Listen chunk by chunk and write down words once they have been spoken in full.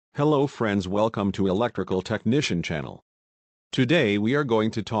Hello friends, welcome to Electrical Technician channel. Today we are going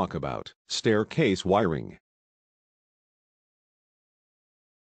to talk about staircase wiring.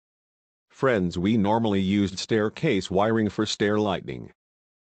 Friends, we normally used staircase wiring for stair lighting.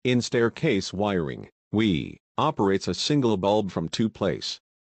 In staircase wiring, we operates a single bulb from two places.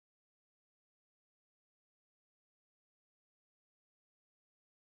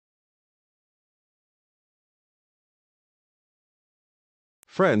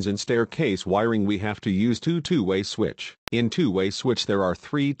 Friends, in staircase wiring we have to use two-way switch. In two-way switch there are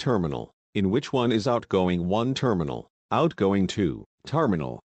three terminal, in which one is outgoing one terminal, outgoing two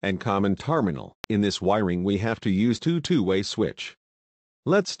terminal, and common terminal. In this wiring we have to use two-way switch.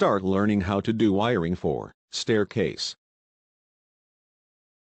 Let's start learning how to do wiring for staircase.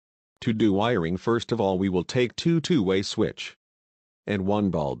 To do wiring, first of all we will take two-way switch and one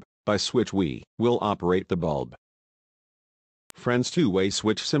bulb. By switch we will operate the bulb. Friends, two-way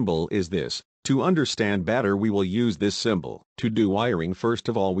switch symbol is this. To understand better we will use this symbol. To do wiring, first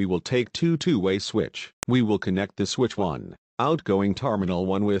of all we will take two-way switch. We will connect the switch 1, outgoing terminal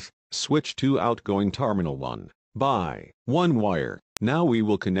 1 with switch 2 outgoing terminal 1 by one wire. Now we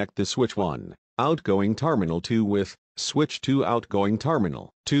will connect the switch 1, outgoing terminal 2 with switch 2 outgoing terminal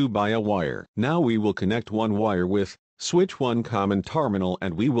 2 by a wire. Now we will connect one wire with switch 1 common terminal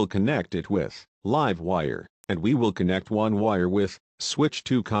and we will connect it with live wire. And we will connect one wire with switch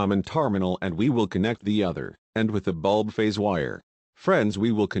 2 common terminal and we will connect the other, and with the bulb phase wire. Friends,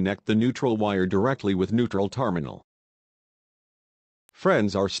 we will connect the neutral wire directly with neutral terminal.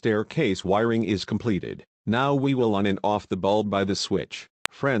 Friends, our staircase wiring is completed. Now we will on and off the bulb by the switch.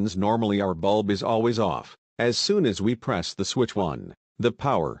 Friends, normally our bulb is always off. As soon as we press the switch 1, the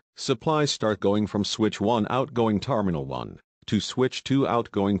power supply start going from switch 1 outgoing terminal 1. To switch 2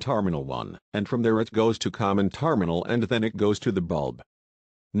 outgoing terminal 1, and from there it goes to common terminal and then it goes to the bulb.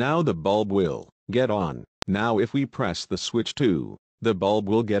 Now the bulb will get on. Now if we press the switch 2, the bulb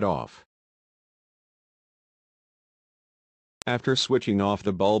will get off. After switching off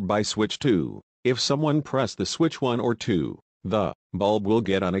the bulb by switch 2, if someone press the switch 1 or 2, the bulb will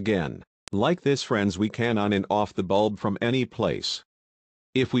get on again. Like this, friends, we can on and off the bulb from any place.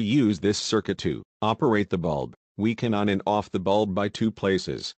 If we use this circuit to operate the bulb, we can on and off the bulb by two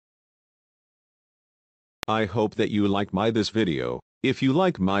places. I hope that you like this video. If you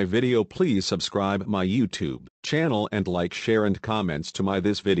like my video, please subscribe my YouTube channel and like, share and comments to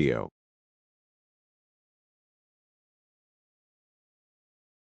this video.